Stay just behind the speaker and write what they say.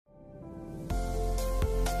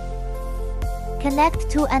Connect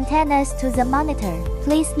two antennas to the monitor.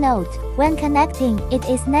 Please note, when connecting, it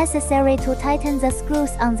is necessary to tighten the screws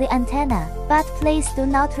on the antenna, but please do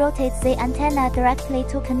not rotate the antenna directly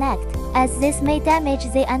to connect, as this may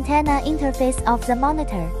damage the antenna interface of the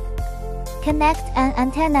monitor. Connect an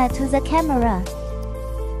antenna to the camera.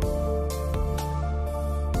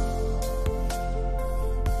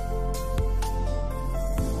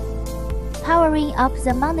 Powering up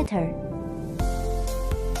the monitor.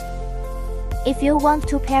 If you want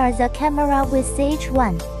to pair the camera with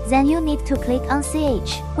CH1, then you need to click on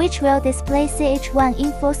CH, which will display CH1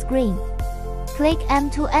 in full screen. Click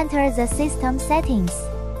M to enter the system settings.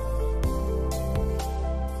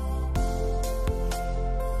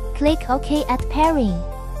 Click OK at pairing.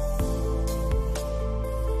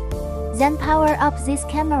 Then power up this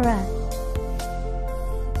camera.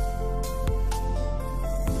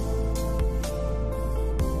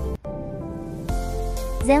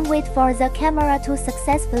 Then wait for the camera to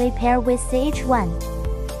successfully pair with CH1.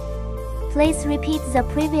 Please repeat the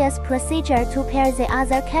previous procedure to pair the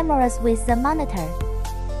other cameras with the monitor.